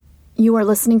You are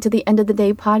listening to the End of the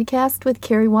Day podcast with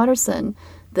Carrie Watterson.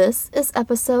 This is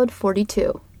episode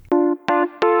 42.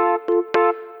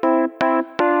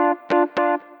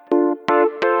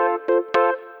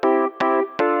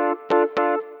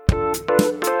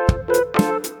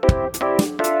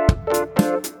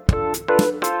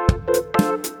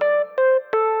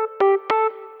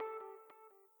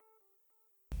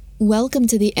 Welcome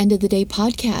to the End of the Day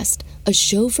podcast, a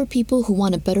show for people who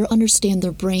want to better understand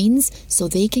their brains so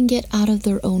they can get out of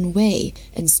their own way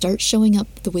and start showing up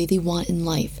the way they want in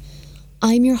life.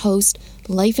 I'm your host,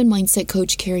 life and mindset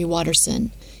coach Carrie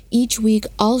Watterson. Each week,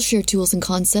 I'll share tools and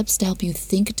concepts to help you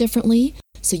think differently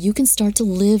so you can start to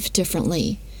live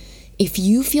differently. If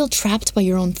you feel trapped by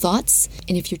your own thoughts,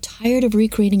 and if you're tired of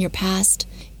recreating your past,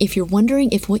 if you're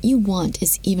wondering if what you want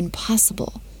is even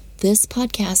possible, this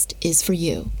podcast is for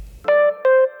you.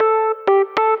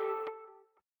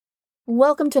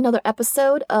 Welcome to another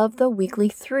episode of the Weekly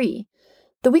 3.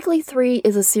 The Weekly 3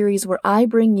 is a series where I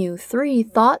bring you 3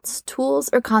 thoughts, tools,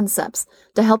 or concepts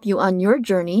to help you on your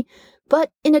journey, but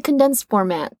in a condensed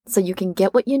format so you can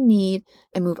get what you need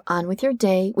and move on with your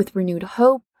day with renewed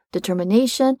hope,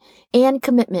 determination, and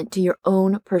commitment to your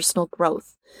own personal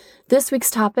growth. This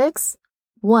week's topics: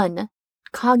 1.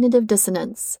 Cognitive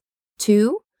dissonance.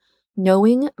 2.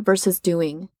 Knowing versus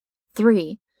doing.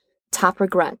 3. Top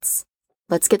regrets.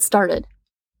 Let's get started.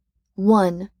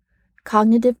 1.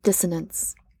 Cognitive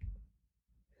dissonance.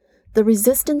 The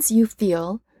resistance you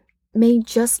feel may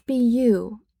just be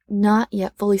you not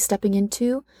yet fully stepping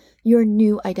into your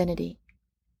new identity.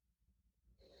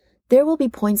 There will be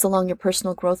points along your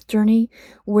personal growth journey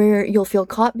where you'll feel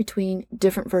caught between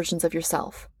different versions of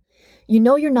yourself. You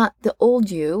know you're not the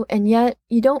old you, and yet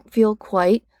you don't feel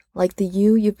quite like the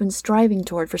you you've been striving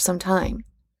toward for some time.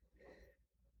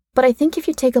 But I think if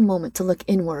you take a moment to look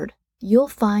inward, you'll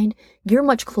find you're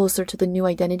much closer to the new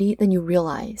identity than you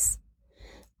realize.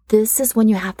 This is when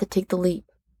you have to take the leap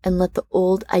and let the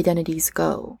old identities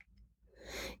go.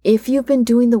 If you've been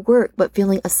doing the work but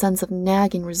feeling a sense of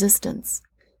nagging resistance,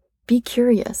 be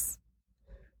curious.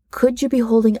 Could you be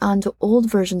holding on to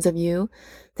old versions of you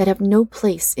that have no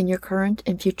place in your current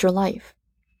and future life?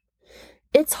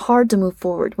 It's hard to move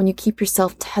forward when you keep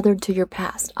yourself tethered to your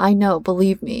past. I know,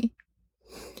 believe me.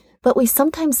 But we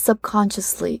sometimes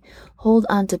subconsciously hold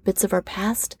on to bits of our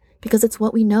past because it's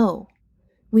what we know.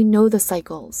 We know the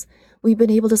cycles. We've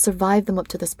been able to survive them up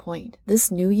to this point.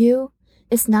 This new you,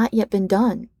 it's not yet been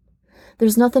done.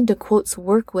 There's nothing to quotes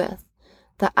work with.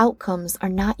 The outcomes are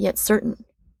not yet certain.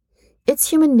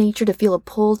 It's human nature to feel a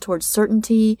pull towards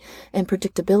certainty and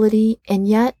predictability, and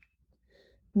yet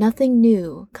nothing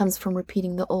new comes from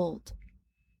repeating the old.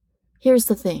 Here's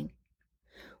the thing.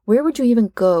 Where would you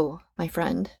even go, my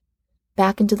friend?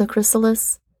 Back into the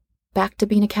chrysalis? Back to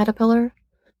being a caterpillar?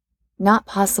 Not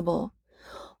possible.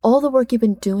 All the work you've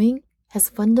been doing has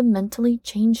fundamentally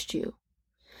changed you.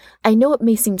 I know it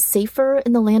may seem safer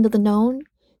in the land of the known,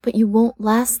 but you won't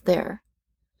last there.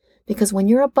 Because when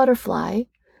you're a butterfly,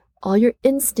 all your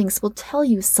instincts will tell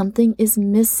you something is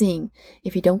missing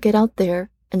if you don't get out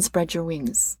there and spread your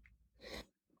wings.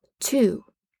 2.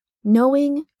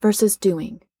 Knowing versus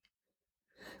doing.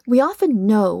 We often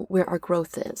know where our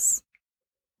growth is.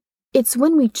 It's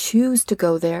when we choose to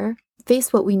go there,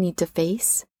 face what we need to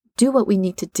face, do what we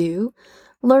need to do,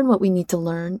 learn what we need to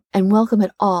learn, and welcome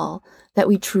it all that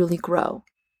we truly grow.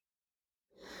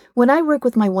 When I work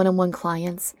with my one-on-one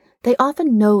clients, they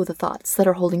often know the thoughts that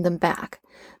are holding them back,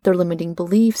 their limiting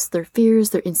beliefs, their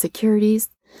fears, their insecurities.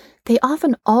 They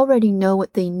often already know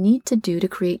what they need to do to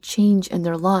create change in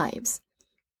their lives.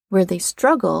 Where they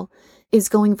struggle is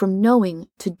going from knowing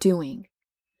to doing.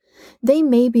 They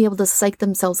may be able to psych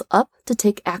themselves up to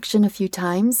take action a few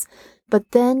times, but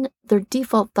then their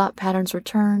default thought patterns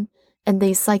return and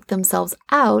they psych themselves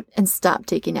out and stop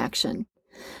taking action.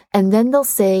 And then they'll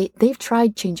say they've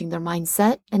tried changing their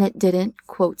mindset and it didn't,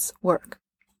 quotes, work.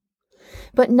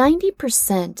 But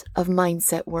 90% of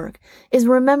mindset work is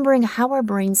remembering how our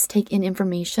brains take in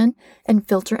information and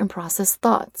filter and process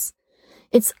thoughts.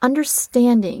 It's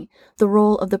understanding the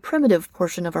role of the primitive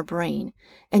portion of our brain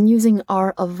and using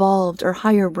our evolved or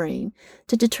higher brain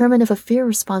to determine if a fear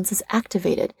response is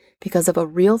activated because of a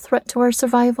real threat to our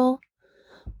survival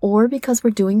or because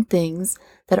we're doing things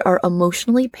that are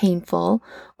emotionally painful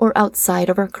or outside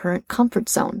of our current comfort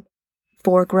zone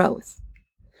for growth.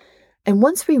 And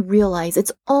once we realize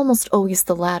it's almost always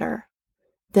the latter,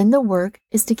 then the work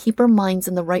is to keep our minds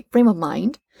in the right frame of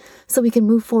mind so we can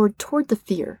move forward toward the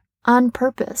fear on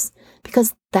purpose,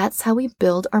 because that's how we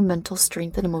build our mental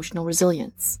strength and emotional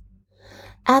resilience.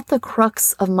 At the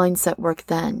crux of mindset work,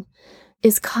 then,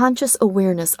 is conscious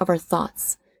awareness of our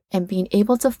thoughts, and being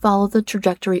able to follow the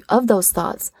trajectory of those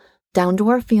thoughts down to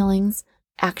our feelings,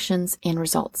 actions, and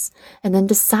results, and then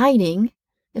deciding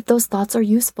if those thoughts are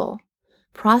useful,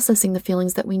 processing the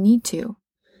feelings that we need to,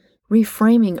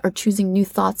 reframing or choosing new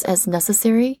thoughts as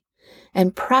necessary,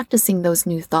 and practicing those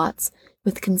new thoughts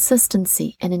with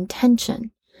consistency and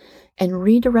intention, and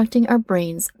redirecting our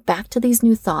brains back to these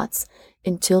new thoughts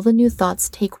until the new thoughts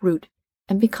take root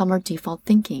and become our default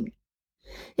thinking.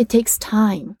 It takes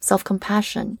time,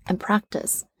 self-compassion, and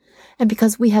practice. And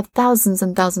because we have thousands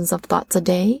and thousands of thoughts a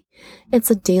day,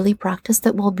 it's a daily practice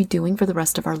that we'll be doing for the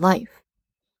rest of our life.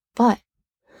 But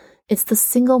it's the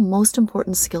single most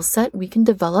important skill set we can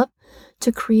develop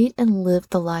to create and live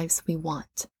the lives we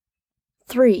want.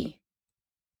 3.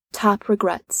 Top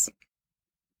regrets.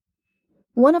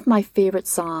 One of my favorite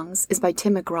songs is by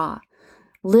Tim McGraw,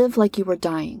 Live Like You Were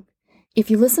Dying. If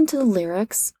you listen to the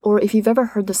lyrics, or if you've ever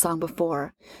heard the song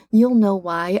before, you'll know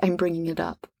why I'm bringing it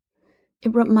up.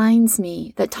 It reminds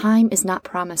me that time is not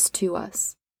promised to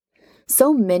us.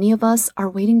 So many of us are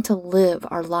waiting to live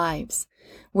our lives,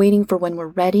 waiting for when we're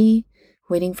ready,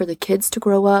 waiting for the kids to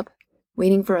grow up,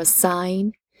 waiting for a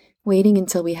sign, waiting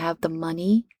until we have the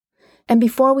money. And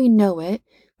before we know it,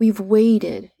 we've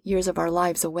waited years of our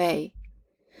lives away.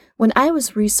 When I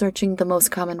was researching the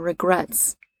most common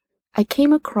regrets, I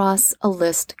came across a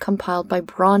list compiled by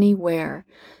Bronnie Ware,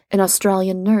 an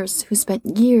Australian nurse who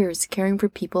spent years caring for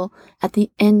people at the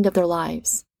end of their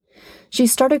lives. She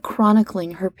started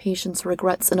chronicling her patients'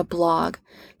 regrets in a blog,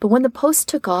 but when the post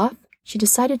took off, she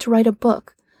decided to write a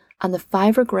book on the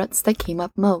 5 regrets that came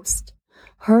up most.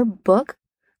 Her book,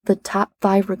 The Top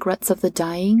 5 Regrets of the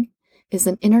Dying, is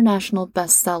an international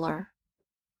bestseller.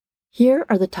 Here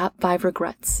are the top 5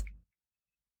 regrets.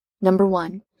 Number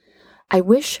 1. I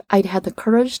wish I'd had the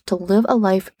courage to live a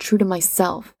life true to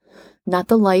myself, not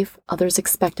the life others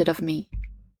expected of me.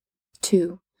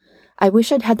 2. I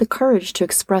wish I'd had the courage to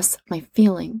express my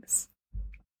feelings.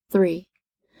 3.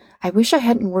 I wish I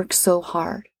hadn't worked so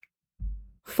hard.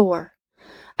 4.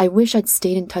 I wish I'd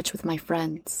stayed in touch with my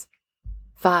friends.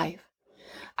 5.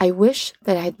 I wish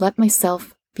that I had let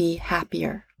myself be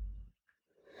happier.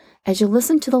 As you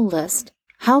listen to the list,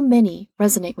 how many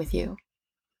resonate with you?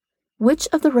 Which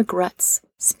of the regrets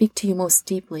speak to you most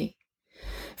deeply?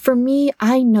 For me,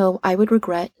 I know I would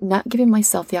regret not giving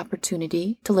myself the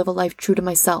opportunity to live a life true to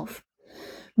myself.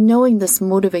 Knowing this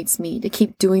motivates me to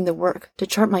keep doing the work to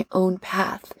chart my own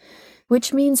path,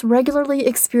 which means regularly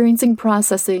experiencing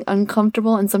processing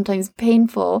uncomfortable and sometimes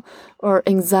painful or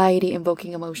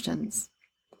anxiety-invoking emotions.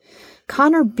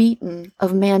 Connor Beaton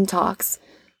of Man talks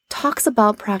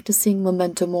about practicing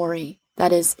memento mori,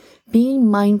 that is, being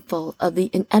mindful of the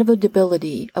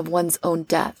inevitability of one's own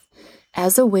death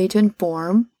as a way to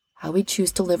inform how we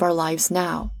choose to live our lives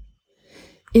now.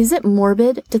 Is it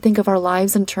morbid to think of our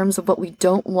lives in terms of what we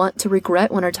don't want to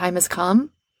regret when our time has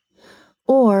come?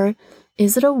 Or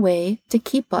is it a way to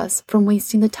keep us from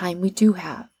wasting the time we do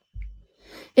have?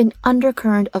 An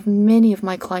undercurrent of many of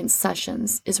my clients'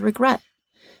 sessions is regret,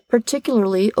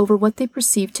 particularly over what they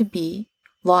perceive to be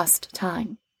lost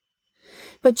time.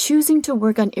 But choosing to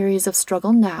work on areas of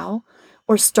struggle now,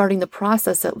 or starting the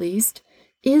process at least,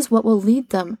 is what will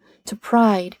lead them to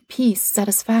pride, peace,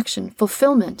 satisfaction,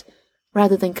 fulfillment,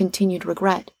 rather than continued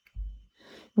regret.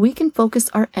 We can focus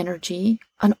our energy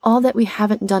on all that we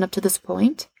haven't done up to this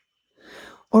point,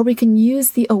 or we can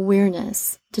use the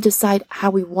awareness to decide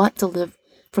how we want to live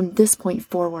from this point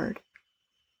forward.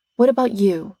 What about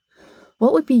you?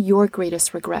 What would be your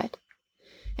greatest regret?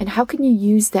 And how can you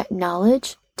use that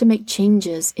knowledge to make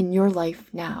changes in your life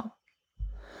now?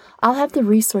 I'll have the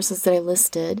resources that I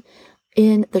listed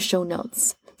in the show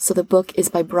notes. So the book is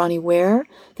by Bronnie Ware,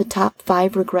 The Top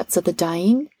 5 Regrets of the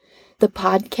Dying. The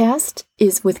podcast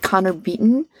is with Connor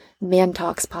Beaton, Man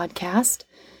Talks podcast.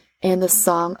 And the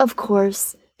song, of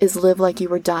course, is Live Like You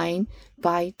Were Dying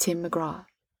by Tim McGraw.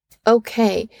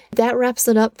 Okay, that wraps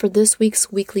it up for this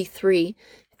week's Weekly 3.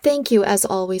 Thank you, as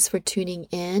always, for tuning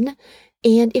in.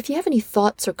 And if you have any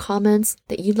thoughts or comments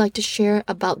that you'd like to share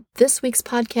about this week's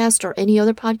podcast or any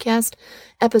other podcast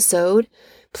episode,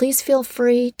 please feel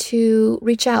free to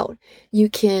reach out. You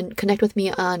can connect with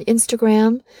me on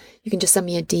Instagram. You can just send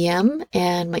me a DM,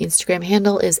 and my Instagram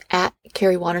handle is at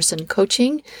Carrie Watterson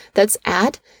Coaching. That's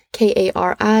at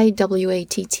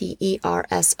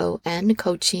KariWatterson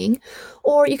Coaching.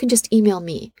 Or you can just email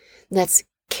me. That's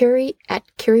Carrie at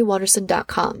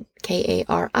carriewatterson.com.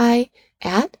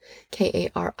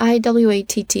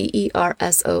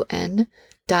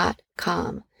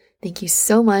 KariWatterson.com. Thank you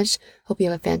so much. Hope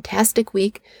you have a fantastic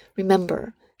week.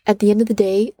 Remember, at the end of the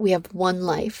day, we have one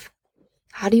life.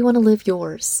 How do you want to live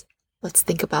yours? Let's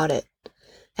think about it.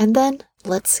 And then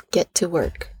let's get to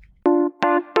work.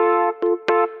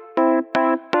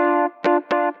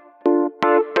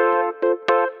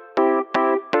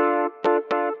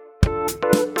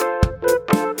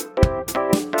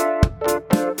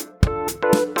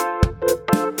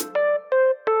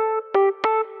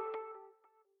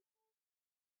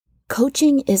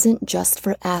 Coaching isn't just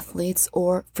for athletes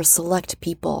or for select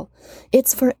people.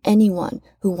 It's for anyone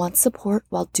who wants support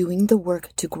while doing the work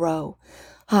to grow.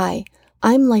 Hi,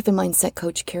 I'm Life and Mindset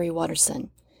Coach Carrie Watterson.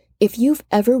 If you've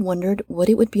ever wondered what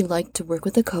it would be like to work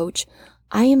with a coach,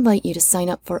 I invite you to sign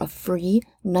up for a free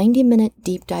 90-minute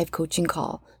deep dive coaching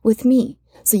call with me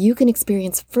so you can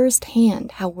experience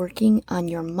firsthand how working on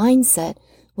your mindset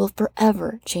will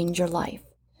forever change your life.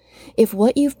 If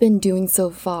what you've been doing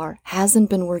so far hasn't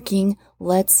been working,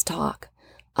 let's talk.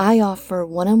 I offer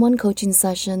one-on-one coaching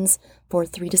sessions for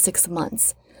 3 to 6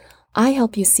 months. I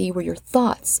help you see where your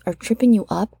thoughts are tripping you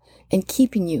up and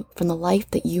keeping you from the life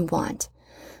that you want.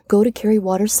 Go to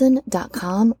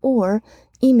carriewatterson.com or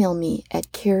email me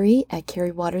at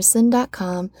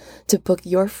carrie@carriewatterson.com to book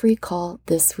your free call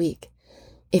this week.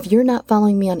 If you're not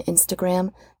following me on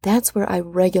Instagram, that's where I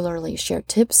regularly share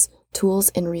tips,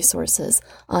 tools, and resources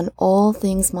on all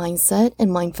things mindset and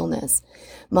mindfulness.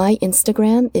 My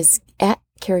Instagram is at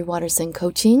Carrie Watterson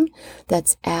Coaching.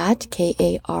 That's at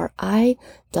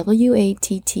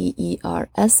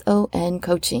KARIWATTERSON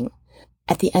Coaching.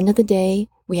 At the end of the day,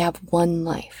 we have one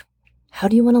life. How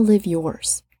do you want to live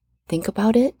yours? Think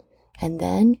about it, and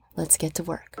then let's get to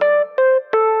work.